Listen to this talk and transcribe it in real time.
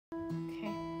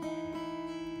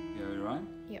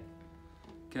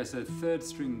Okay, so third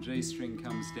string, G string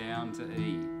comes down to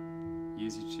E.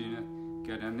 Use your tuner,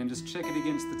 go down, then just check it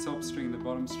against the top string and the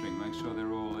bottom string. Make sure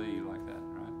they're all E like that,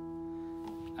 right?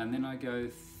 And then I go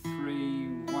 3,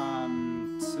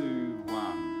 1, 2,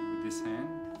 1 with this hand.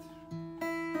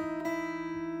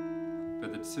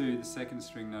 But the 2, the second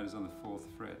string note is on the 4th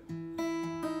fret.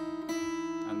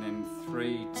 And then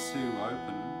 3, 2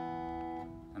 open,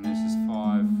 and this is 5, 4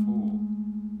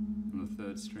 on the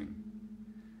third string.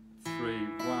 3,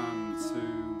 1, 2,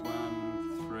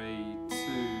 1, 3, 2,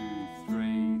 3,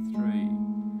 3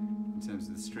 in terms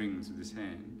of the strings of this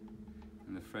hand.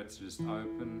 And the frets are just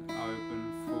open,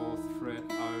 open, 4th fret,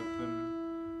 open,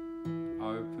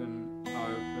 open,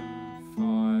 open, 5,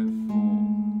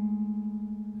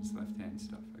 4. It's left hand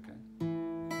stuff, okay?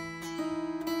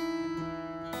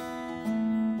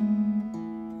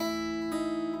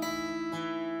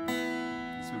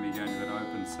 That's when we go to that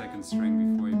open second string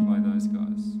before you play those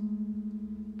guys.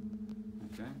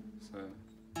 Okay, so.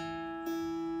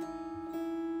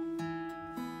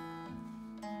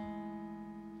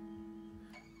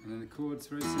 And then the chords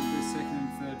very simply, second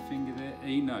and third finger there,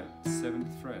 E note,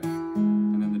 7th fret,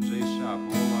 and then the G sharp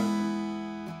all open.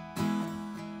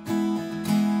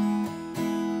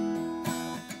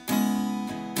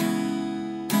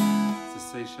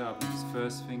 C sharp on his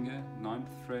first finger, 9th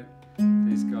fret,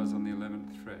 these guys on the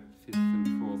 11th fret, 5th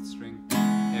and 4th string,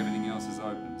 everything else is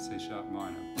open, C sharp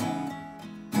minor.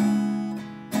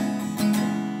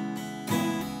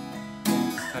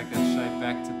 Just take that shape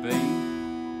back to B,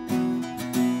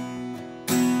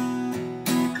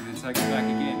 and then take it back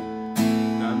again.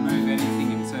 Don't move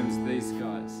anything in terms of these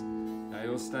guys. They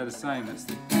all stay the same, that's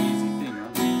the easy thing,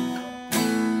 right?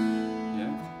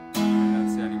 Yeah? And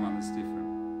that's the only one that's different.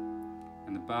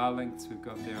 And the bar lengths we've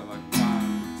got there are like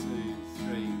 1, 2,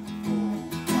 3, 4,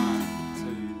 1, 2,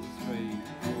 3,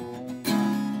 4,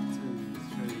 1, 2,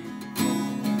 3, 4,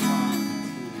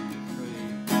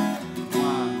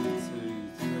 1, 2,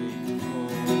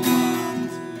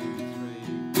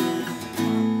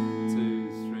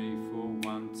 3, 4,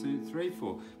 1, 2, 3,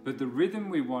 4. But the rhythm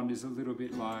we want is a little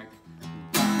bit like.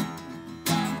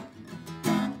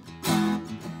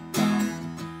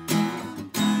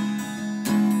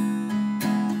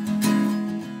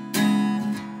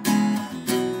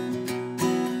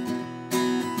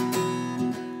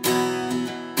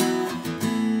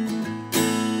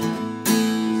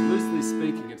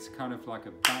 Kind of like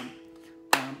a bump,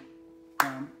 bump,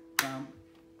 bump, bump,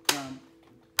 bump,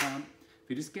 bump. If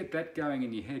you just get that going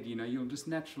in your head, you know, you'll just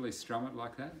naturally strum it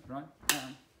like that, right?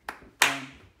 Bump, bump,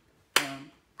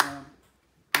 bump, bump,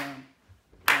 bump,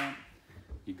 bump.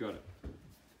 You got it.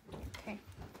 Okay.